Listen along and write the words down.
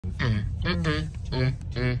Push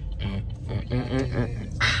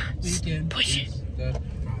it.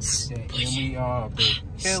 We are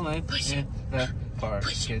killing in the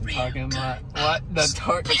parking lot. What? The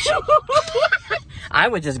target? I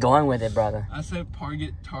was just going with it, brother. I said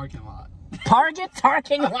target parking lot. Target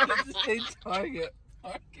parking lot. Target.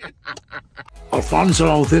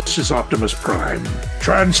 Alfonso, this is Optimus Prime.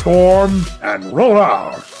 Transform and roll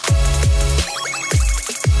out.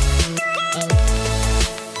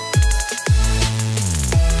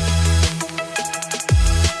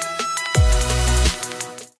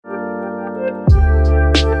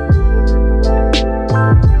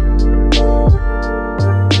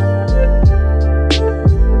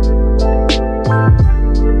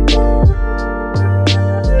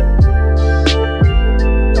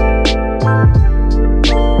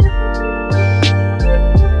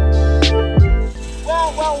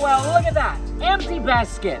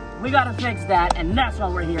 Basket. We gotta fix that, and that's why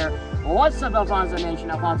we're here. What's up, Alfonso Nation?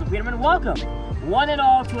 Alfonso Peterman. Welcome, one and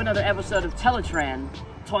all, to another episode of Teletraan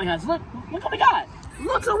Toy Hunts. Look what we got.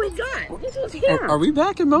 Look what we got. This is here. Are we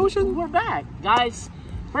back in motion? We're back, guys.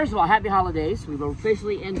 First of all, happy holidays. We've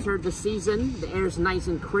officially entered the season. The air's nice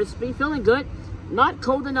and crispy. Feeling good. Not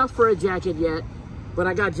cold enough for a jacket yet, but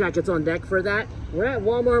I got jackets on deck for that. We're at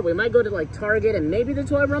Walmart. We might go to like Target and maybe the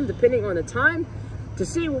toy room, depending on the time, to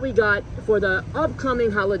see what we got for the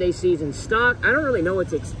upcoming holiday season stock. I don't really know what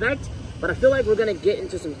to expect, but I feel like we're gonna get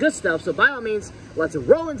into some good stuff. So by all means, let's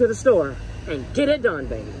roll into the store and get it done,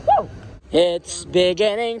 baby. Woo! It's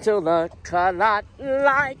beginning to look a lot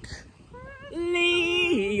like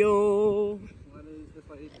Leo.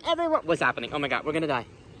 Everyone, what's happening? Oh my God, we're gonna die.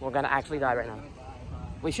 We're gonna actually die right now.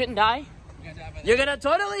 We shouldn't die. You're gonna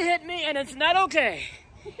totally hit me, and it's not okay.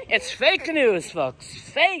 It's fake news, folks.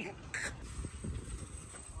 Fake.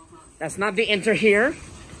 That's not the enter here.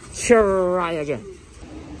 Try again.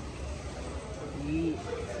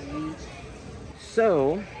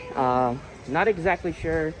 So, not exactly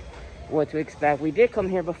sure what to expect. We did come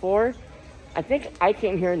here before. I think I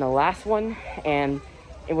came here in the last one, and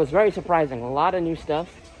it was very surprising. A lot of new stuff.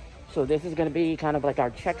 So this is going to be kind of like our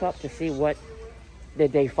checkup to see what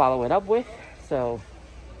did they follow it up with. So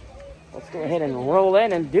let's go ahead and roll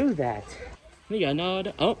in and do that. Yeah, no.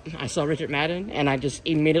 Oh, I saw Richard Madden, and I just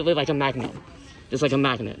immediately, like a magnet. Just like a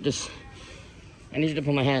magnet. I need you to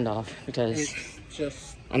pull my hand off because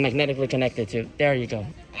I'm magnetically connected to. There you go.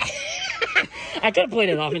 I could have played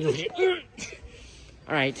it off and just.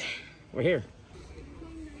 All right, we're here.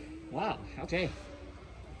 Wow. Okay.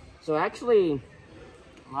 So actually,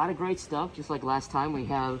 a lot of great stuff. Just like last time, we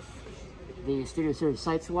have the Studio Series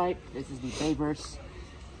Side Swipe. This is the Bayverse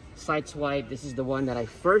Side Swipe. This is the one that I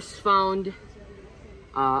first found.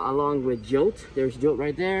 Along with Jolt. There's Jolt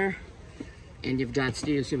right there. And you've got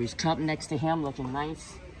Studio Series Cup next to him, looking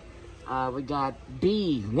nice. We got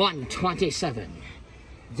B-127.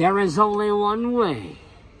 There is only one way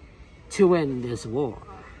to end this war.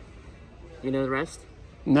 You know the rest?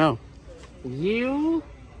 No.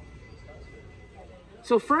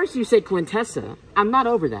 So first you say Quintessa. I'm not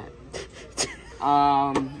over that.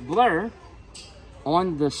 Blur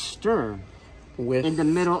on the stern. In the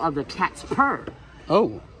middle of the cat's purr.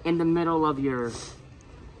 Oh. In the middle of your...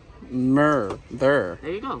 Murder.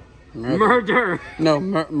 There you go. Murder. No,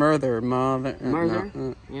 murder. Mother. Murder?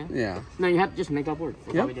 Yeah. Yeah. No, you have to just make up words.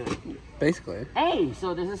 That's how we do it. Basically. Hey,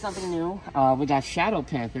 so this is something new. We got Shadow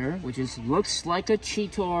Panther, which looks like a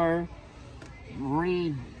Cheetor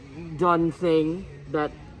redone thing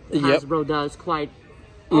that Hasbro does quite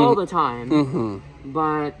all the time.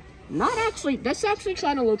 But not actually. This actually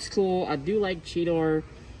kind of looks cool. I do like Cheetor.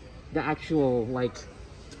 The actual,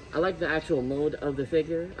 I like the actual mode of the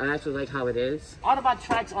figure. I actually like how it is. Autobot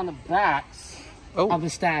tracks on the backs of the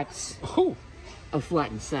stacks of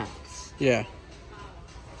flattened stacks. Yeah.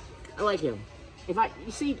 I like him. If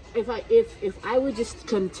I would just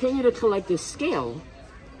continue to collect this scale,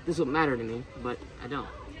 this would matter to me, but I don't.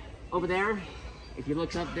 Over there, if you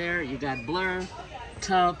look up there, you got Blur,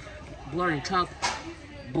 Cup, Blur and Cup,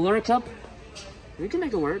 Blur Cup. We can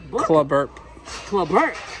make a word. Clubberp.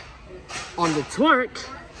 Clubberp. On the twerk,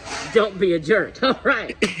 don't be a jerk. All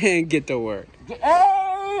right. And get to work. Hey,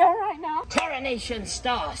 all right now. Coronation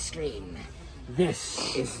Starscream.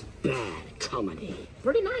 This is bad comedy.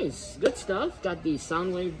 Pretty nice. Good stuff. Got the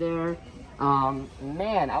Soundwave there.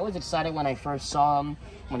 Man, I was excited when I first saw him.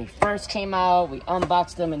 When he first came out, we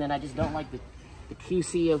unboxed him, and then I just don't like the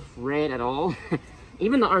QC of red at all.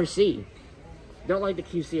 Even the RC. Don't like the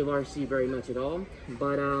QC of RC very much at all.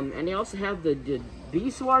 But, and they also have the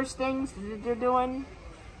Beast Wars things that they're doing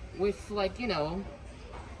with, like, you know,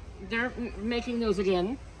 they're making those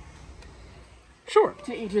again. Sure.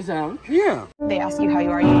 To each his own. Yeah. They ask you how you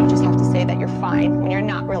are, you just have to say that you're fine when you're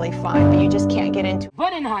not really fine, but you just can't get into it.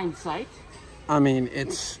 But in hindsight, I mean,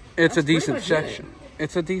 it's a decent much section.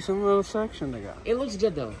 It's a decent little section they got. it looks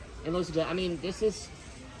good though. It looks good. I mean, this is,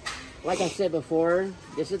 like I said before,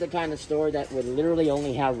 this is the kind of store that would literally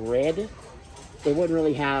only have red. They wouldn't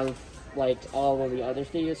really have like all of the other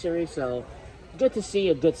studio series, so good to see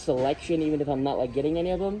a good selection, even if I'm not like getting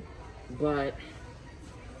any of them. But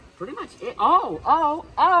pretty much it.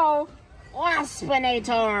 Oh!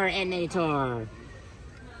 Waspinator.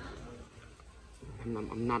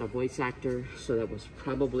 I'm not a voice actor, so that was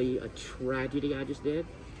probably a tragedy I just did,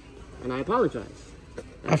 and I apologize.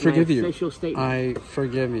 That's I forgive my you. official statement. I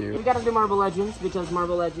forgive you. We gotta do Marvel Legends because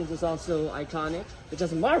Marvel Legends is also iconic.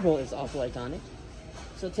 Because Marvel is also iconic.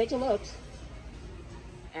 So take a look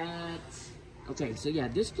at. Okay, so yeah,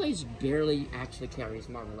 this place barely actually carries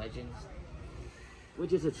Marvel Legends,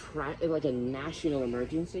 which is like a national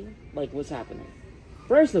emergency. Like, what's happening?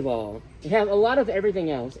 First of all, they have a lot of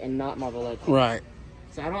everything else and not Marvel Legends. Right.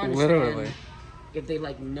 So I don't understand Literally. if they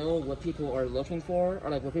like know what people are looking for or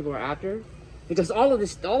like what people are after, because all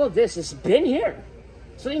of this has been here,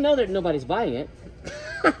 so they know that nobody's buying it.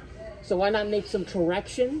 So why not make some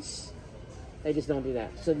corrections? They just don't do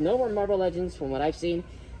that. So no more Marvel Legends from what I've seen.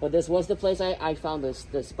 But this was the place I found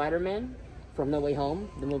the Spider-Man from No Way Home,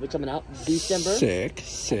 the movie coming out December. Sick. I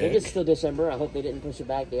think it's still December. I hope they didn't push it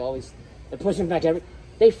back. They're pushing back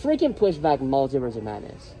they freaking push back Multiverse of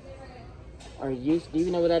Madness. Do you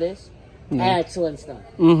even know what that is? No. Excellent stuff.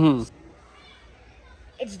 Mm-hmm.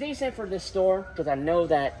 It's decent for this store because I know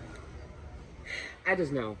that this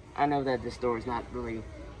store is not really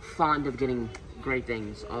fond of getting great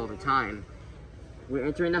things all the time. We're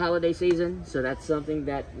entering the holiday season, so that's something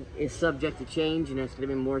that is subject to change, and there's going to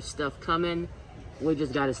be more stuff coming. We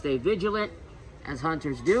just got to stay vigilant, as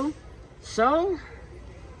hunters do. So,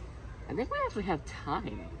 I think we actually have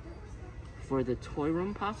time for the toy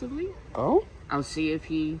room, possibly. Oh? I'll see if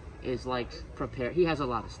he is, like, prepared. He has a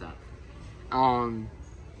lot of stuff.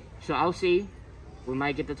 So I'll see. We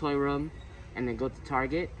might get the toy room, and then go to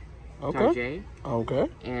Target. Okay. Target. Okay.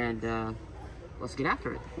 And, let's get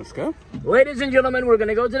after it. Let's go. Ladies and gentlemen, we're going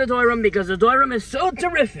to go to the toy room because the toy room is so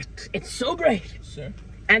terrific. It's so great. Sir.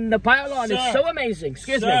 And the pile-on is so amazing.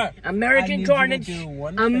 Excuse me. American Carnage.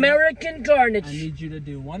 American Carnage. I need you to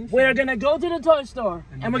do one thing. We're going to go to the toy store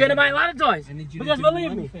and we're going to buy a lot of toys. Because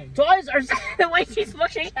believe me, toys are the way she's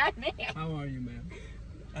looking at me. How are you, ma'am?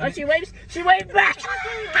 Oh, she waves back.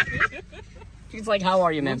 She's like, how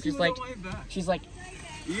are you, ma'am? She's like,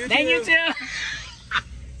 thank you too.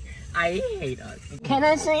 I hate us. Can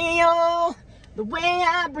I see you the way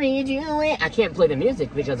I breathe you in? I can't play the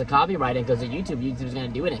music because of copyright, because of YouTube. YouTube's gonna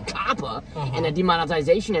do it in COPPA and the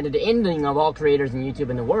demonetization and the ending of all creators in YouTube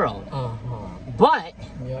in the world. But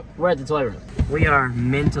we're at the toy room. We are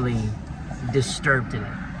mentally disturbed today.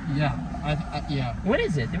 Yeah, yeah. What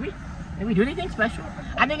is it? Did we do anything special?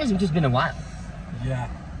 I think it's just been a while. Yeah.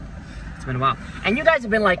 It's been a while. And you guys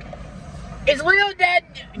have been like, is Leo dead?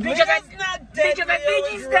 Because Leo's not dead. Because I think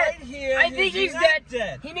he's dead. Right here. I think he's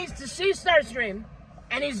dead. He needs to see Starstream,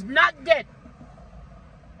 and he's not dead.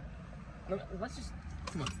 Let's just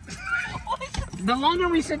come on. The longer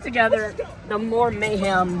we sit together, the more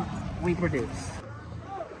mayhem we produce.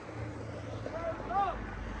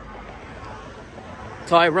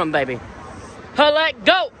 Toy room, baby. Let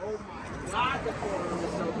go. Oh my God, the toy room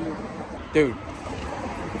is so beautiful. Dude.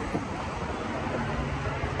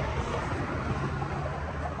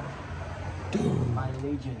 My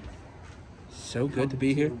legion. So good to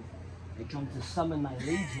be here. They come to summon my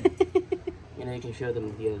legion. And I can show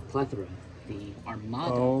them the plethora, the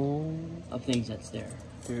armada of things that's there.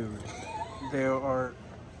 Dude. There are...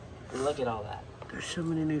 Look at all that. There's so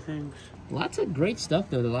many new things. Lots of great stuff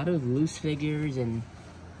though. A lot of loose figures, and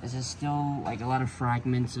this is still like a lot of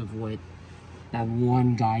fragments of what that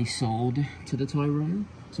one guy sold to the toy room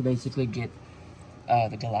to basically get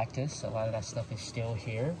the Galactus. A lot of that stuff is still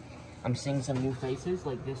here. I'm seeing some new faces,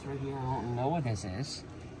 like this right here. I don't know what this is,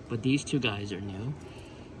 but these two guys are new.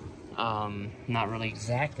 Not really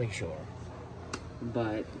exactly sure,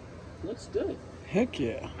 but looks good. Heck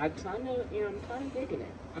yeah. I'm kind of digging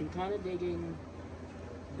it. I'm kind of digging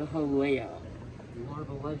the whole layout.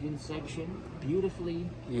 Marvel Legends section, beautifully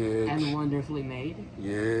and wonderfully made.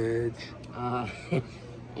 Huge.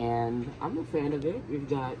 And I'm a fan of it. We've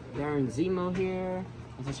got Baron Zemo here.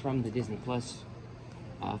 This is from the Disney Plus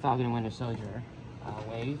Falcon and Winter Soldier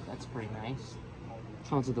wave. That's pretty nice.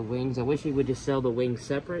 Comes with the wings. I wish they would just sell the wings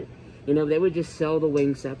separate. You know, they would just sell the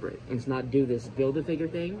wings separate and not do this Build-A-Figure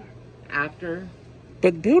thing after.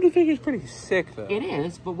 But Build-A-Figure's pretty sick, though. It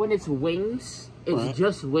is, but when it's wings It's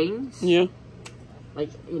just wings. Yeah. Like,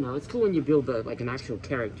 you know, it's cool when you build like an actual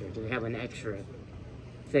character to have an extra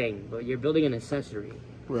thing, but you're building an accessory.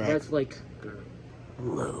 Right. That's like, I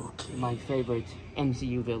don't know, Loki. my favorite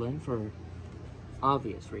MCU villain for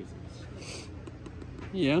obvious reasons.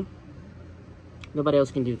 Yeah. Nobody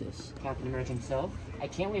else can do this. Captain America himself. I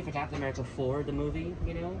can't wait for Captain America 4, the movie,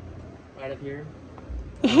 you know, right up here.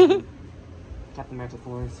 Captain America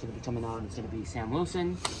 4 is going to be coming out, and it's going to be Sam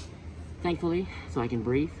Wilson, thankfully, so I can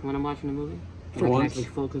breathe when I'm watching the movie. For I can once. actually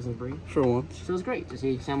focus and breathe. For once. So it was great to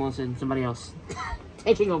see Sam Wilson, somebody else,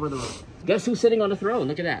 taking over the role. Guess who's sitting on the throne?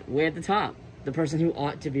 Look at that, way at the top. The person who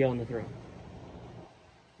ought to be on the throne.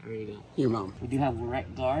 There you go. Your mom. We do have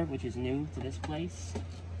Retgar, which is new to this place.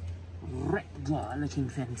 Retgar, looking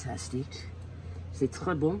fantastic. C'est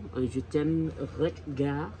très bon. Je t'aime,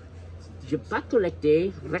 Retgar. Je n'ai pas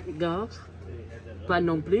collecté Retgar. Pas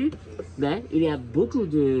non plus. Ben, il y a beaucoup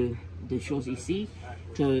de choses ici.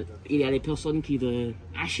 Que il y a des personnes qui veulent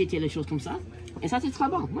acheter les choses comme ça. Et ça, c'est très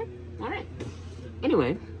bon. Ouais. All right.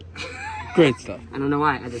 Anyway. Great stuff. I don't know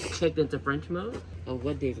why. I just kicked into French mode. Of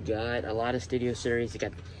what they've got, a lot of studio series. They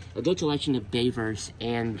got a good collection of Bayverse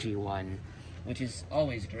and G1, which is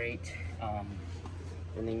always great.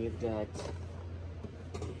 And then you've got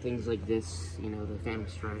things like this, you know, the Phantom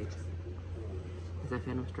Strike. Is that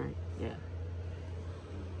Phantom Strike? Yeah.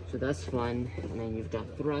 So that's fun. And then you've got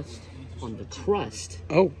Thrust on the crust.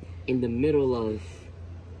 Oh. In the middle of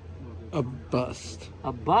A bust.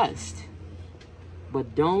 a bust.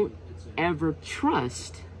 But don't ever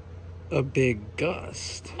trust. A big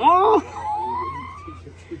gust. Oh!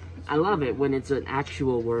 I love it when it's an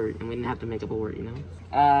actual word and we didn't have to make up a word, you know?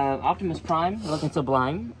 Optimus Prime, looking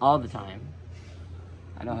sublime all the time.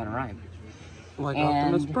 I know how to rhyme. Like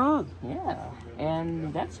And- Optimus Prime. Yeah,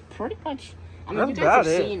 and that's pretty much. I mean, That's you guys about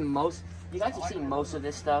have it. seen most. You guys have seen most of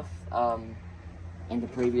this stuff in the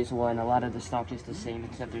previous one. A lot of the stock is the same,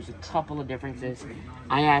 except there's a couple of differences.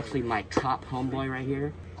 I actually like Cop Homeboy right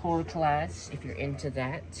here. Core class, if you're into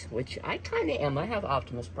that, which I kind of am. I have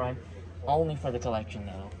Optimus Prime, only for the collection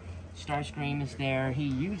though. Starscream is there.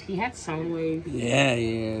 He had Soundwave. Yeah,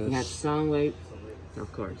 he He had is. Soundwave,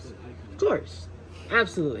 of course,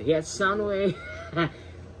 absolutely. He had Soundwave,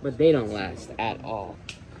 but they don't last at all.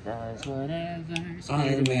 Does whatever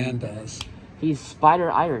Iron Man does. He's Spider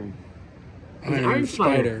Iron. He's Iron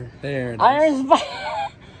Spider. There it is. Iron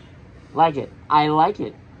Spider. Like it. I like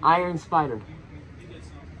it. Iron Spider.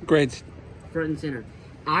 Great. Front and center.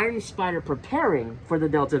 Iron Spider preparing for the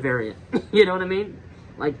Delta variant. You know what I mean?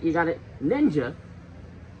 Like, you got it. Ninja.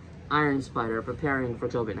 Iron Spider preparing for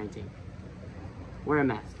COVID-19. Wear a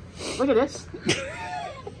mask. Look at this.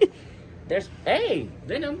 There's, hey,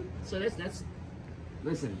 Venom. So that's,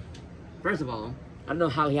 listen, first of all, I don't know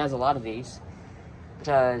how he has a lot of these.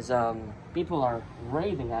 Because people are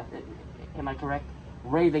raving after, am I correct?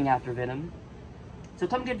 Raving after Venom. So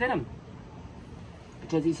come get Venom.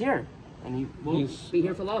 Because he's here. And he won't be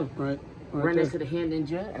here for long. Right. Right next to there. the Hand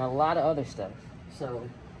Ninja and a lot of other stuff. So,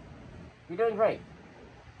 you're doing great.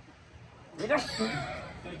 You're doing...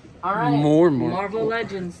 All right. More. Marvel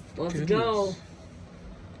Legends. Let's go.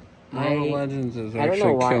 Marvel Legends is I don't know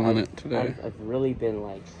actually why killing it today. I've really been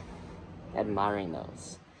like admiring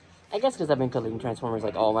those. I guess because I've been collecting Transformers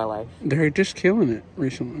like all my life. They're just killing it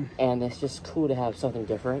recently. And it's just cool to have something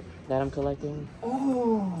different that I'm collecting.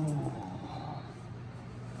 Oh.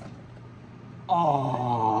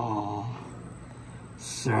 Oh.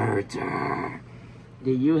 Surtur.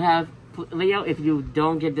 Do you have... Leo, if you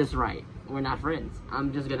don't get this right, we're not friends.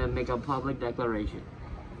 I'm just going to make a public declaration.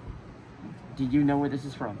 Do you know where this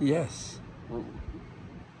is from? Yes.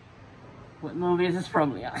 What movie is this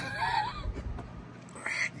from, Leo?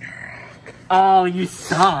 Oh, you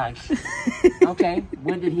suck. Okay,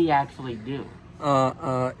 what did he actually do?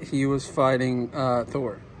 He was fighting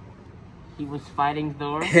Thor. He was fighting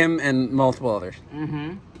Thor? Him and multiple others.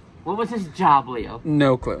 Mm-hmm. What was his job, Leo?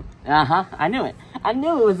 No clue. Uh-huh, I knew it. I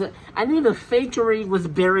knew it was I knew the fakery was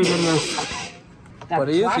buried in this. But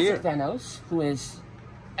he is classic here. Thanos, who is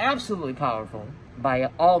absolutely powerful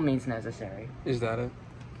by all means necessary. Is that it?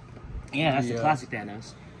 Yeah, that's the Yeah. classic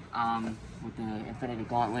Thanos. With the Infinity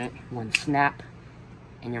Gauntlet, one snap,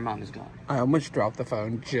 and your mom is gone. I almost dropped the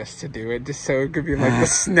phone just to do it, just so it could be like the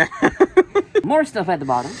snap. More stuff at the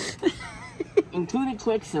bottom, including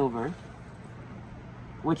Quicksilver,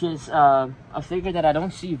 which is a figure that I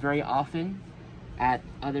don't see very often at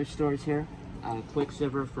other stores here.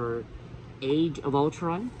 Quicksilver for Age of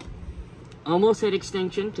Ultron. Almost at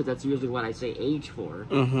extinction, because that's usually what I say age for.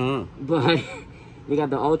 Uh-huh. But you got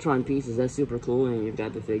the Ultron pieces, that's super cool, and you've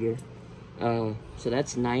got the figure. So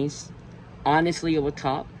that's nice. Honestly, it would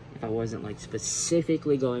cop if I wasn't like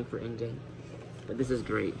specifically going for in-game. But this is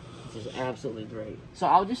great. This is absolutely great. So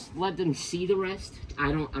I'll just let them see the rest.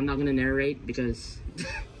 I'm not gonna narrate because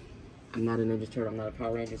I'm not a Ninja Turtle, I'm not a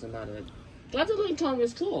Power Rangers, I'm not a... Godzilla Kong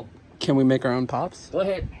is cool. Can we make our own pops? Go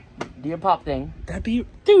ahead. Do your pop thing. That'd be...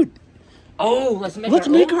 Dude! Oh, let's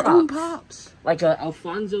make our own pops. Like a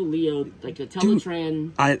Alfonso Leo, like a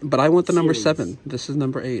Teletraan. But I want the number series. 7. This is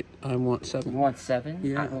number 8. I want 7. You want 7?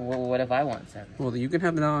 Yeah. Well, what if I want 7? Well, you can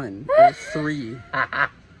have 9 or 3.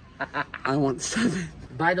 I want 7.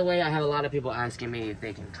 By the way, I have a lot of people asking me if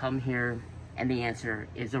they can come here, and the answer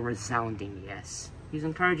is a resounding yes. He's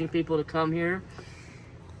encouraging people to come here.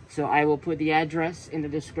 So I will put the address in the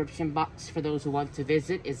description box for those who want to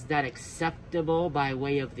visit. Is that acceptable by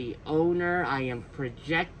way of the owner? I am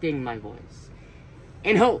projecting my voice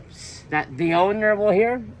in hopes that the owner will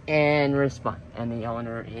hear and respond. And the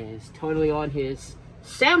owner is totally on his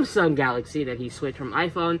Samsung Galaxy that he switched from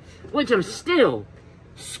iPhone, which I'm still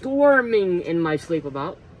squirming in my sleep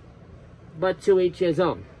about. But to each his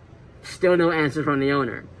own. Still no answer from the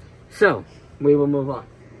owner. So, we will move on.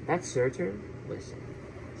 That's your turn? Listen.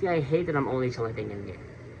 See, I hate that I'm only collecting in-game.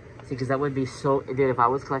 See, because that would be so... Dude, if I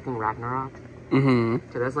was collecting Ragnarok... So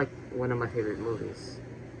that's like one of my favorite movies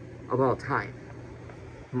of all time.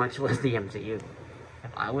 Much less the MCU.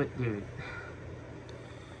 If I would... Dude...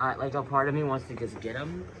 like, a part of me wants to just get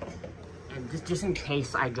them. And just in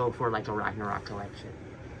case I go for, like, a Ragnarok collection.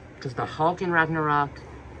 Because the Hulk in Ragnarok...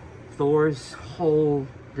 Thor's whole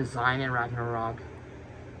design in Ragnarok...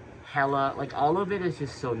 Hela... Like, all of it is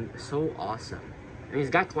just so awesome. And he's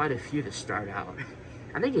got quite a few to start out.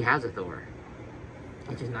 I think he has a Thor.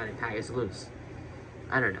 It's just not entirely loose.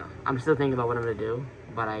 I don't know. I'm still thinking about what I'm going to do.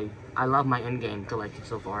 But I love my in-game collection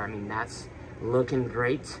so far. I mean, that's looking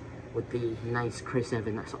great. With the nice Chris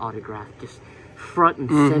Evans autograph. Just front and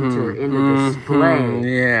center in the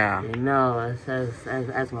display. Yeah. You know,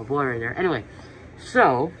 as my boy right there. Anyway,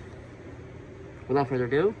 so, without further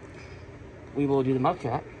ado, we will do the mug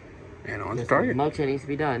chat. And on target. The mug chat needs to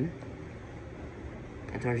be done.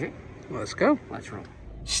 And Target, Let's go. let's roll.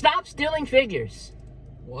 Stop stealing figures.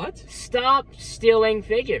 What? Stop stealing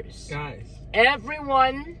figures. Guys.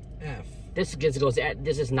 Everyone, F. this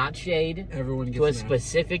is not shade Everyone gets to a an F.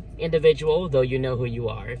 specific individual, though you know who you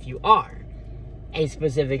are if you are a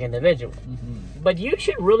specific individual. But you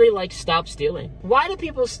should really, like, stop stealing. Why do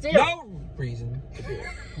people steal? No reason to do it.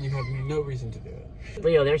 You have no reason to do it.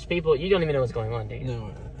 Leo, there's people, you don't even know what's going on, do you?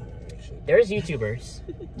 No, actually. There's YouTubers,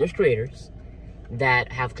 there's creators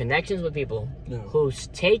that have connections with people who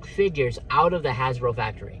take figures out of the Hasbro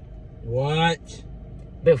factory. What?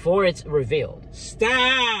 Before it's revealed.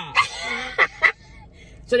 Stop!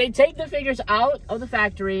 So they take the figures out of the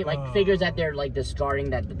factory, like figures that they're like discarding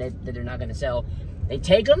that they're not going to sell. They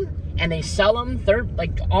take them and they sell them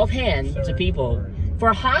offhand to people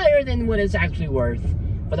for higher than what it's actually worth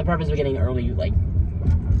for the purpose of getting early like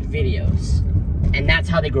videos. And that's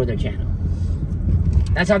how they grow their channel.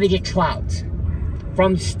 That's how they get clout.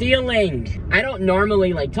 From stealing. I don't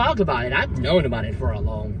normally like talk about it. I've known about it for a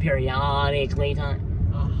long periodically time.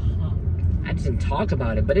 I just didn't talk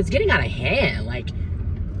about it, but it's getting out of hand. Like,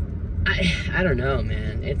 I don't know,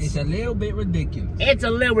 man. It's a little bit ridiculous. It's a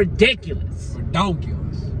little ridiculous.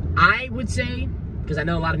 Ridiculous. I would say, because I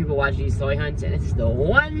know a lot of people watch these toy hunts, and it's the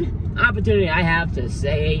one opportunity I have to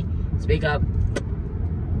speak up.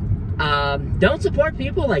 Don't support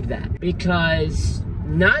people like that, because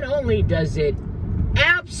not only does it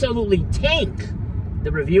absolutely tank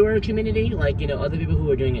the reviewer community, like, you know, other people who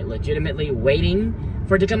are doing it legitimately, waiting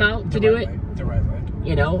for it to come out to do it. The right way.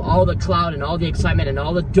 You know, all the clout and all the excitement and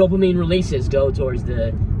all the dopamine releases go towards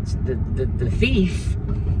the thief.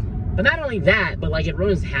 But not only that, but like it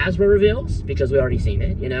ruins Hasbro reveals because we already seen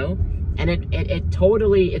it, you know. And it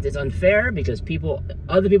totally it's unfair because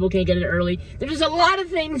other people can't get it early. There's just a lot of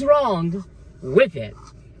things wrong with it.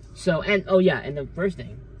 So and the first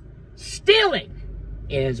thing, stealing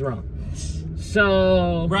is wrong.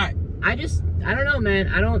 So right. I don't know,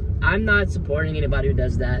 man. I'm not supporting anybody who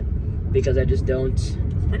does that because I just don't. It's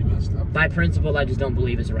pretty messed up. By principle, I just don't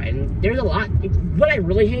believe it's right. And there's a lot. What I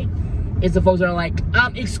really hate is the folks that are like,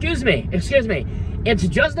 excuse me. It's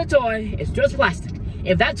just a toy. It's just plastic.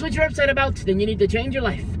 If that's what you're upset about, then you need to change your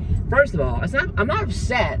life. First of all, I'm not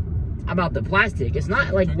upset about the plastic. It's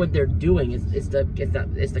not like what they're doing. It's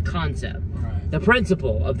the concept, right. The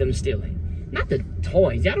principle of them stealing. Not the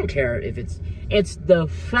toys. I don't care if it's the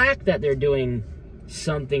fact that they're doing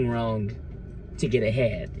something wrong to get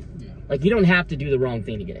ahead. Yeah. Like, you don't have to do the wrong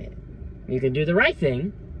thing to get ahead. You can do the right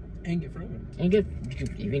thing and get further. And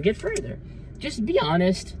even get further. just be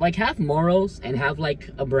honest. Like, have morals and have, like,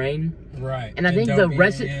 a brain. Right. And I think the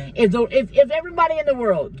rest of... If everybody in the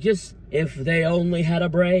world just... If they only had a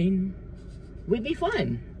brain, we'd be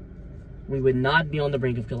fine. We would not be on the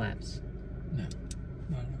brink of collapse. No.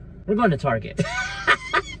 We're going to Target.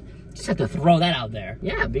 Just have to throw that out there.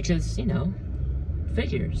 Yeah, because, you know,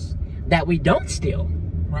 figures that we don't steal.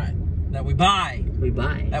 Right. That we buy. We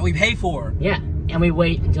buy. That we pay for. Yeah, and we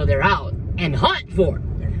wait until they're out and hunt for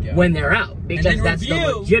them when they're out. Because that's the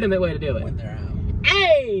legitimate way to do it. When they're out.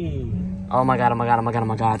 Hey! Oh my god, oh my god, oh my god, oh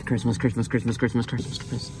my god. Christmas, Christmas, Christmas, Christmas, Christmas,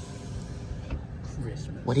 Christmas.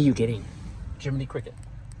 What are you getting? Jiminy Cricket.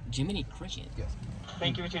 Jiminy Cricket? Yes.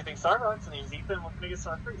 Thank you for choosing Starbucks. My name's Ethan. What can I get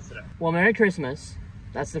started for you today? Well, Merry Christmas.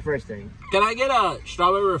 That's the first thing. Can I get a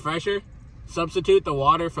strawberry refresher? Substitute the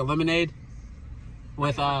water for lemonade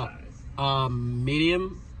with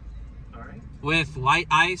medium. All right. With light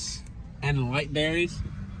ice and light berries.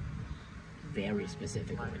 Very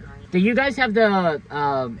specific. Do you guys have the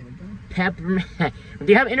peppermint? Do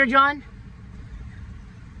you have Energon?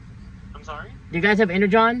 I'm sorry? Do you guys have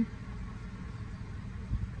Energon?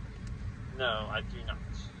 No, I do not.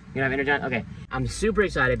 You don't have Energon? Okay. I'm super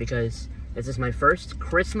excited because this is my first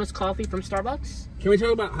Christmas coffee from Starbucks. Can we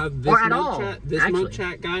talk about how this mug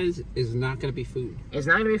chat, guys, is not going to be food? It's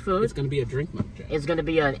not going to be food. It's going to be a drink mug chat. It's going to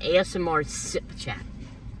be an ASMR sip chat.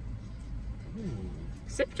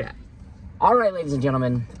 Sip chat. All right, ladies and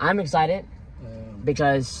gentlemen, I'm excited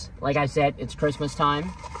because, like I said, it's Christmas time.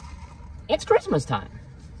 It's Christmas time.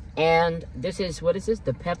 And this is, what is this?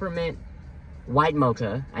 The peppermint white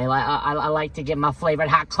mocha. I like to get my flavored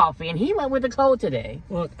hot coffee, and he went with the cold today.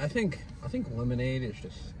 Look, I think lemonade is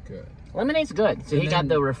just good. Lemonade's good. So he got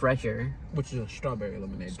the refresher. Which is a strawberry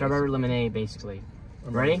lemonade. Strawberry lemonade, basically.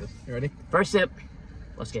 Ready? You ready? First sip.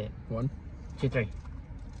 Let's get it. 1, 2, 3.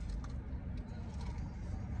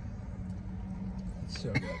 It's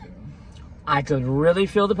so good, dude. I could really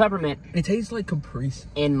feel the peppermint. It tastes like Capri Sun.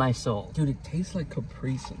 In my soul. Dude, it tastes like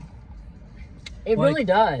Capri Sun. It really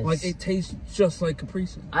does. Like, it tastes just like Capri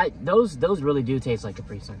Sun. Those really do taste like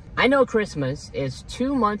Capri Sun. I know Christmas is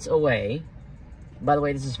 2 months away. By the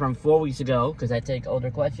way, this is from 4 weeks ago, because I take older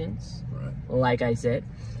questions. Right. Like I said.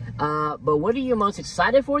 But what are you most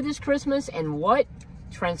excited for this Christmas? And what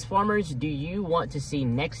Transformers do you want to see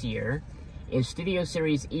next year in Studio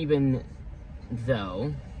Series, even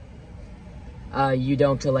though you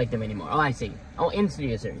don't collect them anymore? Oh, I see. Oh, in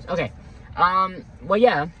Studio Series. Okay. Well,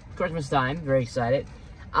 yeah. Christmas time, very excited.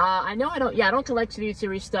 I know I don't collect Studio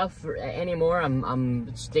Series stuff anymore.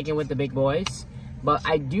 I'm sticking with the big boys, but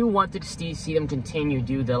I do want to see them continue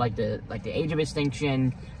do the Age of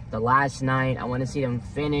Extinction, the Last Night. I want to see them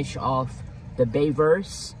finish off the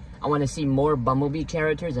Bayverse. I want to see more Bumblebee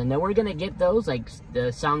characters. I know we're gonna get those, like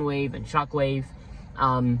the Soundwave and Shockwave.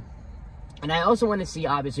 And I also want to see,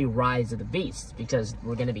 obviously, Rise of the Beasts, because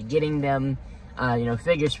we're gonna be getting them,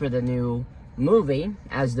 figures for the new movie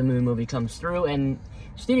as the new movie comes through, and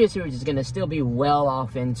Studio Series is going to still be well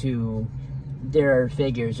off into their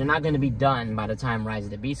figures. They're not going to be done by the time Rise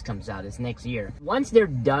of the Beast comes out. It's next year. Once they're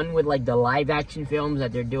done with like the live action films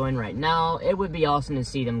that they're doing right now, it would be awesome to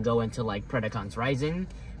see them go into like Predacons Rising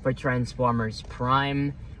for Transformers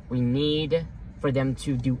Prime. We need for them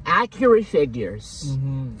to do accurate figures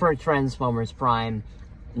for Transformers Prime,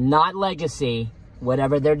 not Legacy.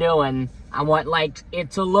 Whatever they're doing, I want like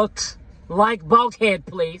it to look like Bulkhead,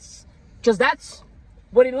 please. Because that's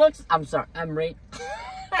what he looks... I'm sorry. I'm right.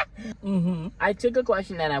 I took a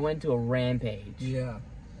question and I went to a rampage. Yeah.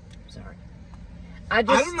 Sorry. I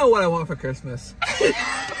don't know what I want for Christmas.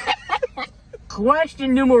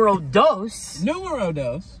 Question numero dos. Numero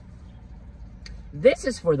dos. This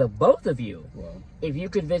is for the both of you. Well, if you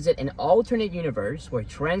could visit an alternate universe where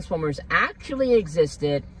Transformers actually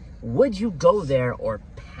existed, would you go there or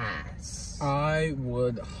pass? I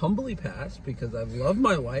would humbly pass because I love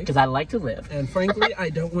my life. Because I like to live. And frankly, I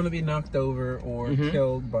don't want to be knocked over or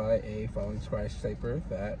killed by a falling skyscraper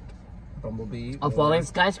that Bumblebee... A falling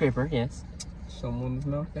skyscraper, yes. Someone's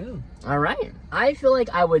knocked down. Alright. I feel like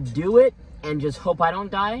I would do it and just hope I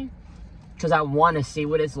don't die. Because I want to see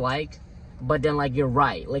what it's like. But then, like, you're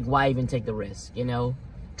right. Like, why even take the risk, you know?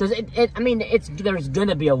 Because, there's going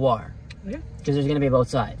to be a war. Yeah. Because there's going to be both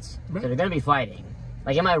sides. Right. So they're going to be fighting.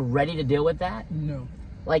 Like, am I ready to deal with that? No.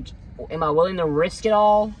 Like, am I willing to risk it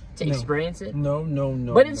all to experience it? No.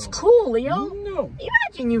 But it's cool, Leo. No.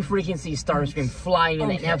 Imagine you freaking see Starscream flying in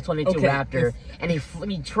an F-22 Raptor, and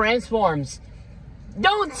he transforms.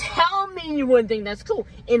 Don't tell me you wouldn't think that's cool.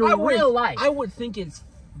 In real life. I would think it's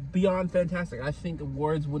beyond fantastic. I think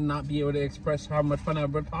words would not be able to express how much fun I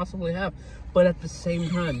would possibly have. But at the same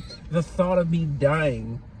time, the thought of me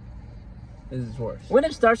dying This is worse. What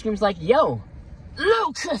if Starscream's like, yo,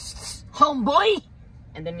 locusts, homeboy?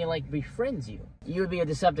 And then he like befriends you. You would be a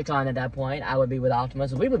Decepticon at that point. I would be with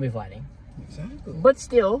Optimus, and we would be fighting. Exactly. But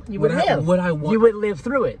still, you would live. What I want. You would live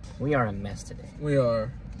through it. We are a mess today. We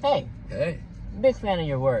are. Hey, Hey. big fan of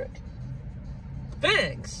your work.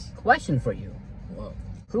 Thanks. Question for you. Whoa.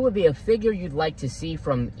 Who would be a figure you'd like to see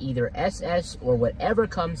from either SS or whatever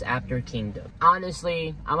comes after Kingdom?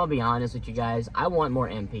 Honestly, I'm gonna be honest with you guys. I want more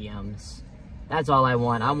MPMs. That's all I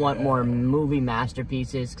want. I want more movie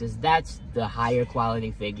masterpieces, because that's the higher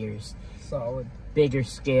quality figures. Solid. Bigger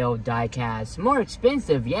scale die cast. More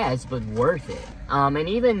expensive, yes, but worth it. And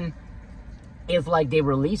even if like they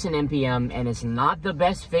release an MPM and it's not the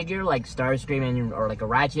best figure, like Starscream or like a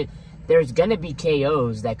Ratchet, there's gonna be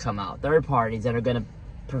KOs that come out, third parties that are gonna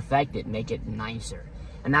perfect it, make it nicer.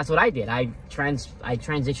 And that's what I did. I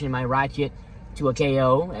transitioned my Ratchet to a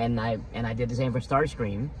KO, and I did the same for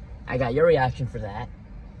Starscream. I got your reaction for that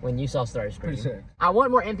when you saw Starscream. Pretty sick. I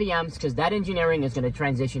want more MPMs, because that engineering is going to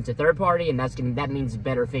transition to third party, and that means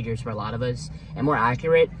better figures for a lot of us and more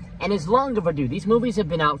accurate. And it's long overdue. These movies have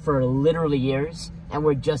been out for literally years, and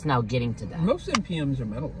we're just now getting to that. Most MPMs are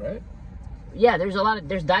metal, right? Yeah,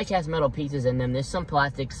 there's die-cast metal pieces in them. There's some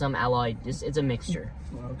plastic, some alloy. It's a mixture.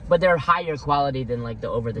 Okay. But they're higher quality than like the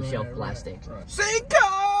over-the-shelf plastic. Right.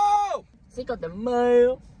 Cinco! Cinco de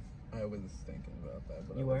Mayo. I was thinking about that.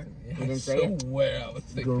 But You I were? wasn't- You didn't say it? Well, I was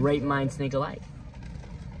thinking Great about minds it. think alike.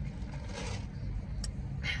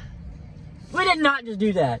 We did not just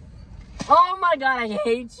do that. Oh my god, I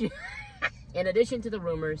hate you. In addition to the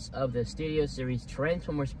rumors of the studio series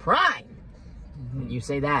Transformers Prime, when you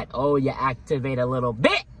say that, oh, you activate a little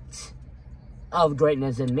bit of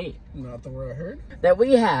greatness in me. Not the word I heard. That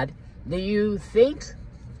we had, do you think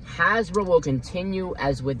Hasbro will continue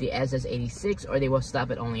as with the SS86, or they will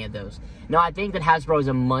stop it only at those? No, I think that Hasbro is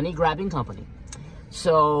a money-grabbing company.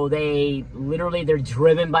 So they're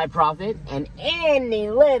driven by profit, and any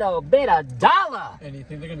little bit of dollar And you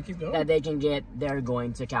think they're gonna keep going? that they can get, they're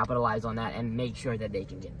going to capitalize on that and make sure that they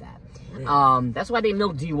can get that. Really? That's why they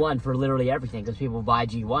milk G1 for literally everything, because people buy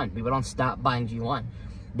G1. People don't stop buying G1.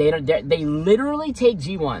 They literally take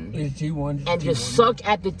G1 Is G1 and just suck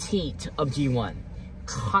at the teat of G1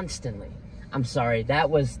 constantly. I'm sorry, that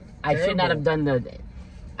was, I should not have done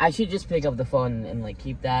I should just pick up the phone and like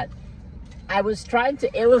keep that. I was trying to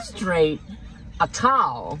illustrate a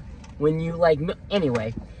cow when you like,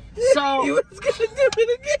 anyway. So, He was gonna do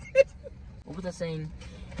it again. what was I saying?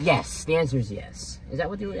 Yes, the answer is yes. Is that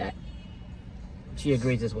what you were at? She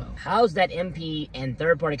agrees as well. How's that MP and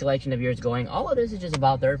third-party collection of yours going? All of this is just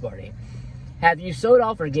about third-party. Have you sold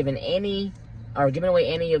off or given away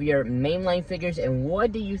any of your mainline figures? And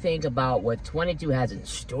what do you think about what 22 has in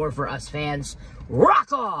store for us fans?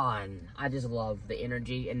 Rock on! I just love the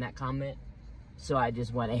energy in that comment. So I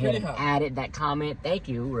just went ahead and added that comment. Thank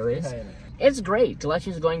you, Ruiz. It's great.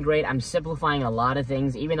 Collection's going great. I'm simplifying a lot of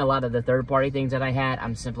things. Even a lot of the third-party things that I had,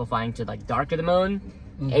 I'm simplifying to like Dark of the Moon,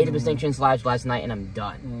 Age of Extinction / Last Night, and I'm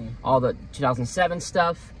done. All the 2007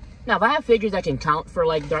 stuff. Now, if I have figures that can count for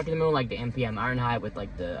like Dark of the Moon, like the MPM Ironhide with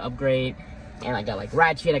like the upgrade, and I got like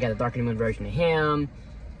Ratchet, I got the Dark of the Moon version of him,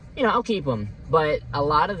 you know, I'll keep them. But a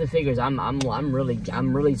lot of the figures, I'm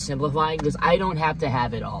really simplifying, because I don't have to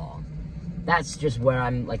have it all. That's just where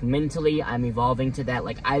I'm like mentally, I'm evolving to that.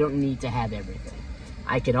 Like, I don't need to have everything.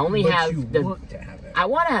 I can only have want to have it. I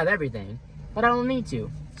want to have everything, but I don't need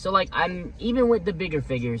to. So like, even with the bigger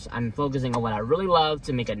figures, I'm focusing on what I really love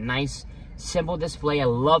to make a nice, simple display. I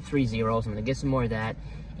love 3 zeros. I'm gonna get some more of that,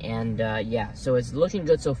 and yeah. So it's looking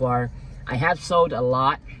good so far. I have sold a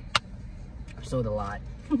lot. I've sold a lot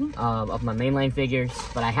of my mainline figures,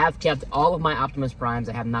 but I have kept all of my Optimus Primes.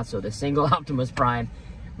 I have not sold a single Optimus Prime.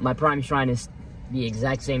 My Prime Shrine is the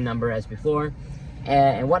exact same number as before.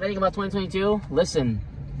 And what I think about 2022? Listen,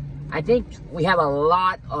 I think we have a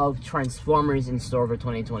lot of Transformers in store for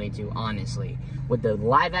 2022, honestly. With the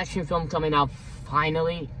live action film coming out,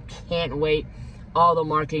 finally, can't wait. All the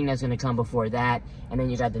marketing that's going to come before that. And then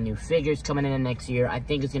you got the new figures coming in the next year. I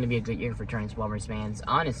think it's going to be a good year for Transformers fans.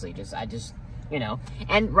 Honestly, you know.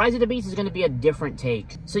 And Rise of the Beast is going to be a different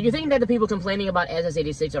take. So you think that the people complaining about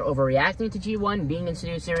SS86 are overreacting to G1 being in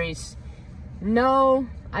Studio Series? No,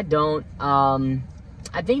 I don't.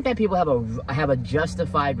 I think that people have a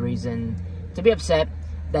justified reason to be upset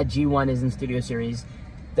that G1 is in Studio Series.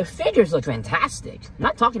 The figures look fantastic. I'm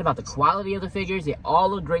not talking about the quality of the figures. They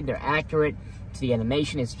all look great. They're accurate. The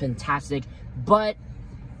animation is fantastic. But,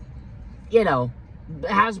 you know,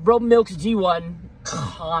 Hasbro milks G1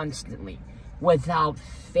 constantly, without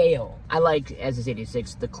fail. I like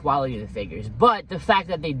SS86, the quality of the figures. But the fact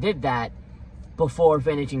that they did that before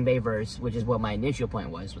finishing Bayverse, which is what my initial point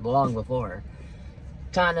was, long before.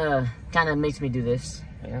 Kind of makes me do this,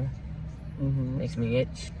 you know? Makes me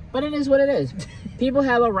itch. But it is what it is. People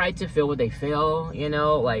have a right to feel what they feel, you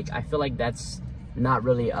know? Like, I feel like that's not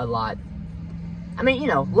really a lot. I mean, you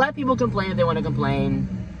know, let people complain if they want to complain.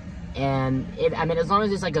 And, I mean, as long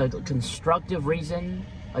as it's like a constructive reason,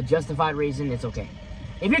 a justified reason, it's okay.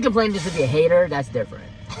 If you're complaining just to be a hater, that's different.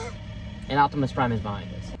 And Optimus Prime is behind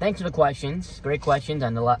this. Thanks for the questions. Great questions.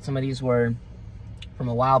 And some of these were from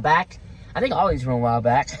a while back. I think all these from a while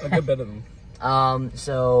back. A good bit of them.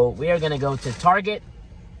 So we are going to go to Target.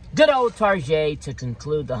 Good old Target to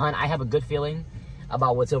conclude the hunt. I have a good feeling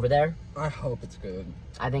about what's over there. I hope it's good.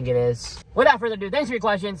 I think it is. Without further ado, thanks for your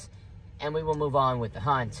questions. And we will move on with the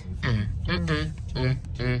hunt.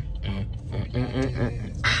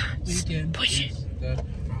 Push it.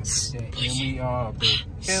 And we are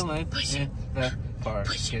killing in the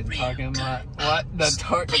parking lot. What? The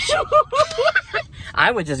Target?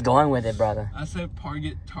 I was just going with it, brother. I said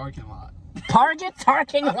Target parking lot. Target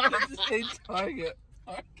parking lot. I said Target.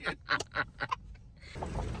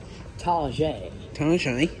 Target.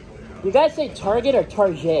 Target. You guys say Target or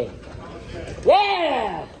Target?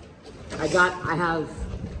 Yeah! I have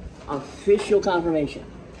official confirmation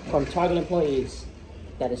from Target employees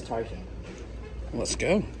that is Target. Let's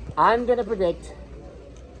go. I'm gonna predict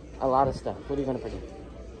a lot of stuff. What are you gonna predict?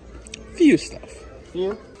 Few stuff.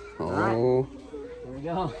 Few? Oh. Alright. Here we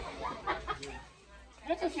go.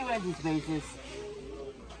 There's a few empty spaces.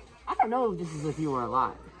 I don't know if this is a few or a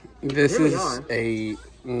lot. This Here we is are.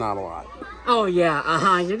 not a lot. Oh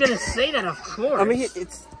yeah, you're gonna say that, of course. I mean,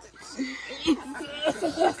 it's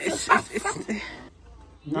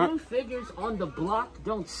New figures on the block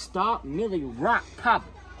don't stop, merely rock, pop,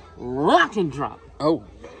 lock and drop. Oh.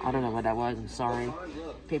 I don't know what that was, I'm sorry.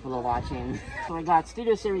 People are watching. So I got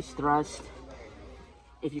Studio Series Thrust.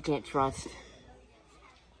 If you can't trust,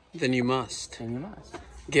 Then you must. then you must.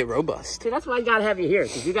 Get robust. See, that's why I gotta have you here,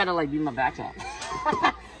 because you gotta, like, be my backup.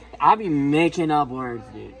 I'll be making up words,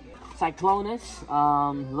 dude. Cyclonus,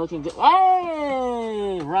 looking good.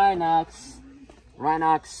 Hey! Rhinox.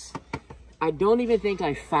 Rhinox. I don't even think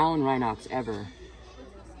I found Rhinox ever.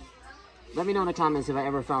 Let me know in the comments if I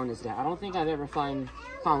ever found this guy. I don't think I've ever found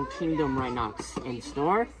Kingdom Rhinox in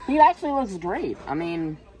store. He actually looks great. I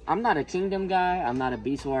mean, I'm not a Kingdom guy. I'm not a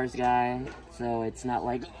Beast Wars guy. So it's not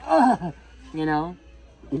like, you know.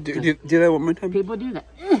 Do that one more time. People do that.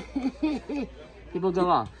 People go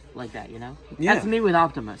off like that, you know? Yeah. That's me with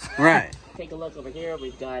Optimus. Right. Take a look over here.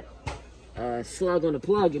 We've got Slug on the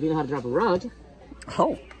plug if you know how to drop a rug.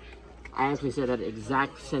 Oh. I actually said that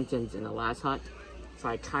exact sentence in the last hunt. So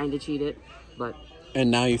I kind of cheated, but... And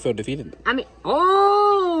now you feel defeated. I mean,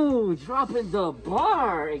 oh! Dropping the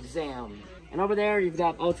bar exam. And over there, you've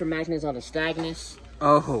got Ultra Magnus on the Stagnus.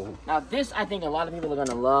 Oh. Now this, I think a lot of people are going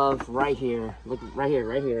to love right here. Look, right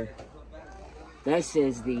here. This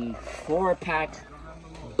is the 4-pack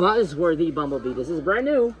Buzzworthy Bumblebee. This is brand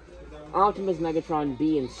new. Optimus, Megatron,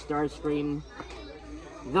 B, and Starscream.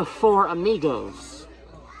 The 4 Amigos.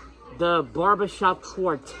 The Barbershop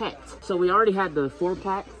Quartet. So we already had the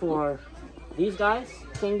 4-pack for these guys,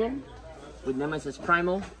 Kingdom, with Nemesis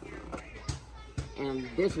Primal. And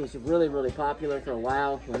this was really, really popular for a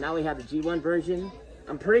while. Well, now we have the G1 version.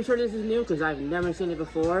 I'm pretty sure this is new because I've never seen it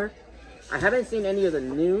before. I haven't seen any of the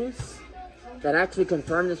news that actually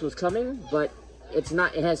confirmed this was coming, but it's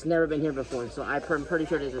not. It has never been here before, so I'm pretty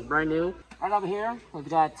sure this is brand new. Right over here, we've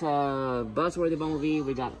got Buzzworthy Bumblebee,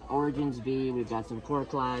 we got Origins B, we've got some Core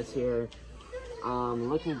Class here.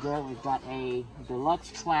 Looking good, we've got a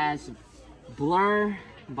Deluxe Class Blur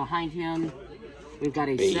behind him. We've got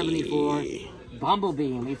a 74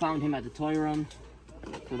 Bumblebee, and we found him at the toy room.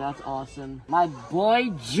 So that's awesome. My boy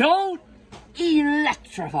Joe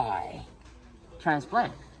Electrify.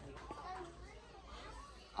 Transplant.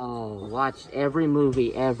 Oh, watch every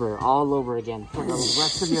movie ever, all over again for the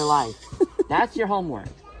rest of your life. That's your homework.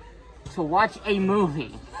 To watch a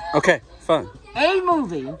movie. Okay, fun. A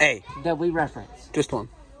movie. A. That we reference. Just one.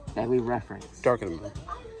 That we reference. Dark in the Moon.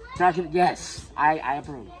 Yes, I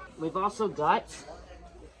approve. We've also got,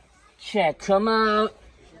 check them out,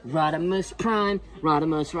 Rodimus Prime,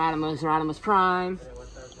 Rodimus Prime.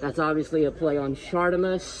 That's obviously a play on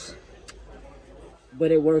Shartimus,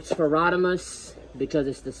 but it works for Rodimus because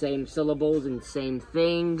it's the same syllables and same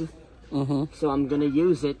thing. So I'm gonna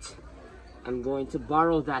use it. I'm going to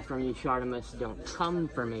borrow that from you, Shartimus. Don't come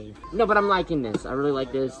for me. No, but I'm liking this. I really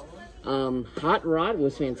like this. Hot Rod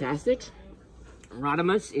was fantastic.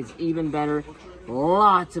 Rodimus is even better.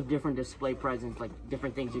 Lots of different display presents, like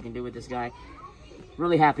different things you can do with this guy.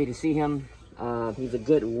 Really happy to see him. He's a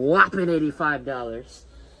good whopping $85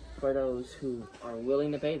 for those who are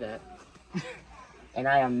willing to pay that. And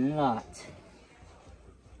I am not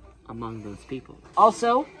among those people.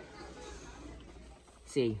 Also,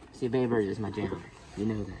 see, Baby Bird is my jam. You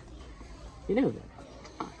know that. You know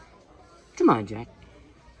that. Come on, Jack.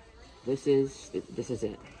 This is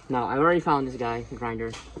it. Now, I already found this guy,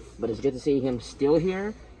 Grinder, but it's good to see him still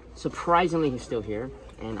here. Surprisingly, he's still here,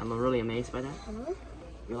 and I'm really amazed by that.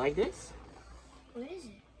 You like this? What is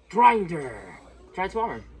it? Grinder!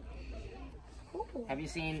 Transformer. Ooh. Have you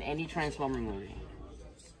seen any Transformer movie?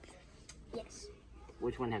 Yes.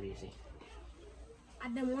 Which one have you seen?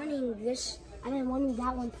 I've been wanting this. I've been wanting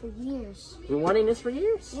that one for years. You've been wanting this for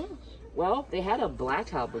years? Yeah. Well, they had a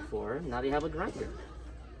Blackout before. Now they have a Grinder.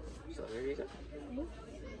 So there you go.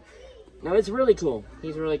 No, it's really cool.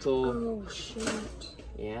 He's really cool. Oh, shoot.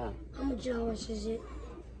 Yeah. How much dollars is it?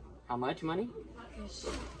 How much money? Yes.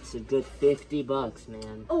 It's a good $50,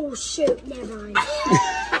 man. Oh, shoot. Never mind.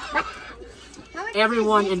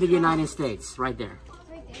 Everyone in the United States, right there.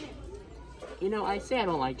 Right there. You know, I say I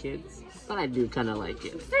don't like kids, but I do kind of like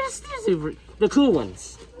kids. They're super, the cool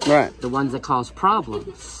ones. Right. The ones that cause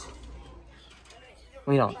problems.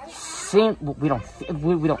 We don't.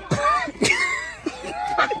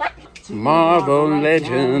 Marvel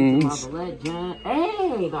Legends. Marvel Legend.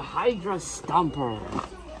 Hey, the Hydra Stomper.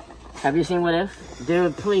 Have you seen What If?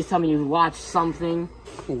 Dude, please tell me you watched something.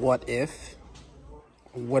 What if?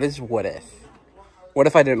 What is What If? What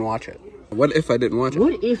if I didn't watch it? What if I didn't watch it?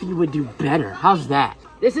 What if you would do better? How's that?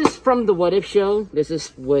 This is from the What If show. This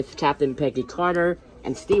is with Captain Peggy Carter,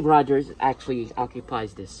 and Steve Rogers actually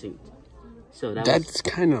occupies this suit. So that's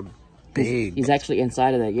kind of big. He's actually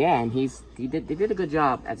inside of that, yeah, and they did a good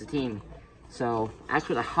job as a team. So,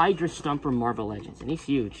 actually, the Hydra Stomper Marvel Legends, and he's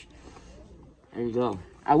huge. There you go.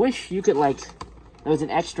 I wish you could, like, there was an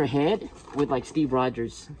extra head with, like, Steve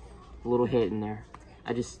Rogers' little head in there.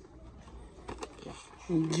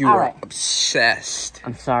 You are obsessed.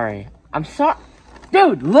 I'm sorry.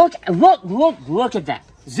 Dude, look at that.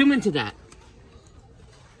 Zoom into that.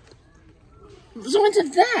 Zoom into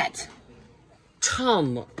that.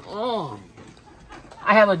 Come on.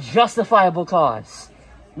 I have a justifiable cause.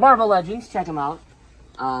 Marvel Legends, check them out.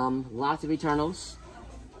 Lots of Eternals.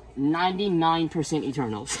 99%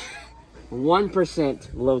 Eternals. 1%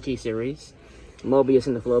 Loki series. Mobius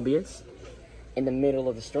and the Flobius. In the middle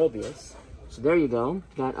of the Strobius. So there you go.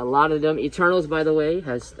 Got a lot of them. Eternals, by the way,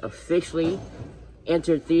 has officially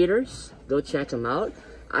entered theaters. Go check them out.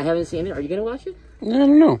 I haven't seen it. Are you going to watch it? I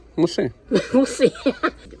don't know. We'll see. We'll see.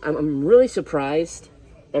 I'm really surprised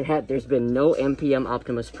that there's been no MPM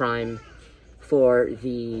Optimus Prime for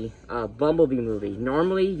the Bumblebee movie.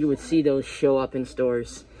 Normally, you would see those show up in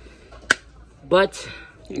stores, but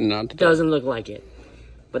doesn't look like it.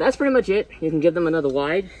 But that's pretty much it. You can give them another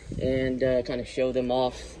wide and kind of show them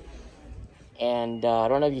off. And I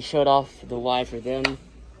don't know if you showed off the wide for them,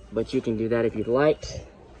 but you can do that if you'd like.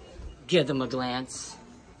 Give them a glance.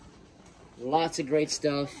 Lots of great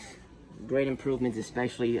stuff, great improvements,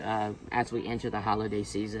 especially as we enter the holiday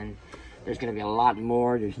season. There's going to be a lot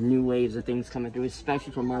more. There's new waves of things coming through,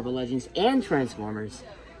 especially for Marvel Legends and Transformers.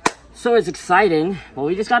 So it's exciting, but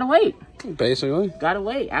we just got to wait. Basically. Got to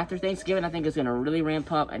wait. After Thanksgiving, I think it's going to really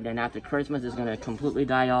ramp up, and then after Christmas, it's going to completely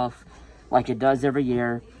die off like it does every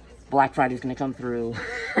year. Black Friday's going to come through.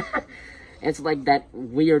 It's like that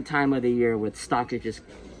weird time of the year with stock is just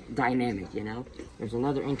dynamic, you know? There's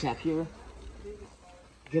another end cap here.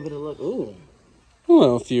 Give it a look. Ooh.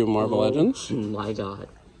 Well, a few Marvel Legends. My God.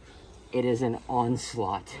 It is an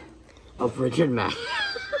onslaught of Richard Mack.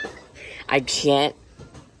 I can't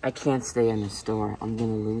stay in the store. I'm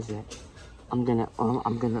gonna lose it. What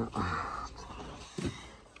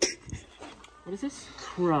is this?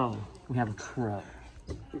 Crow. We have a crow.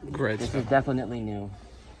 Great This stuff. is definitely new.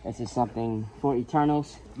 This is something for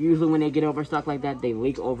Eternals. Usually when they get overstocked like that, they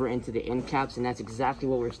leak over into the end caps, and that's exactly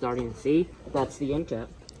what we're starting to see. That's the end cap.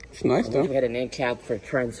 It's nice, though. We had an end cap for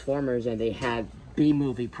Transformers, and they had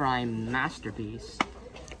B-Movie Prime Masterpiece.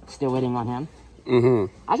 Still waiting on him.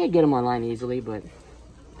 Mm-hmm. I could get him online easily, but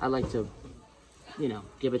I like to, you know,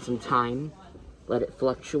 give it some time, let it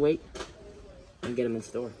fluctuate, and get him in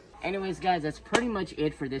store. Anyways, guys, that's pretty much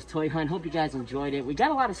it for this toy hunt. Hope you guys enjoyed it. We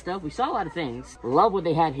got a lot of stuff. We saw a lot of things. Love what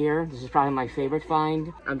they had here. This is probably my favorite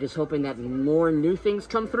find. I'm just hoping that more new things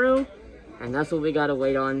come through, and that's what we gotta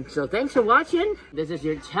wait on. So thanks for watching. This is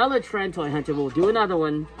your Teletraan Toy Hunter. We'll do another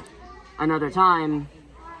one another time.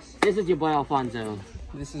 This is your boy Alfonso.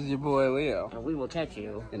 This is your boy Leo. And we will catch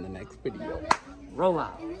you in the next video. Roll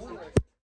out.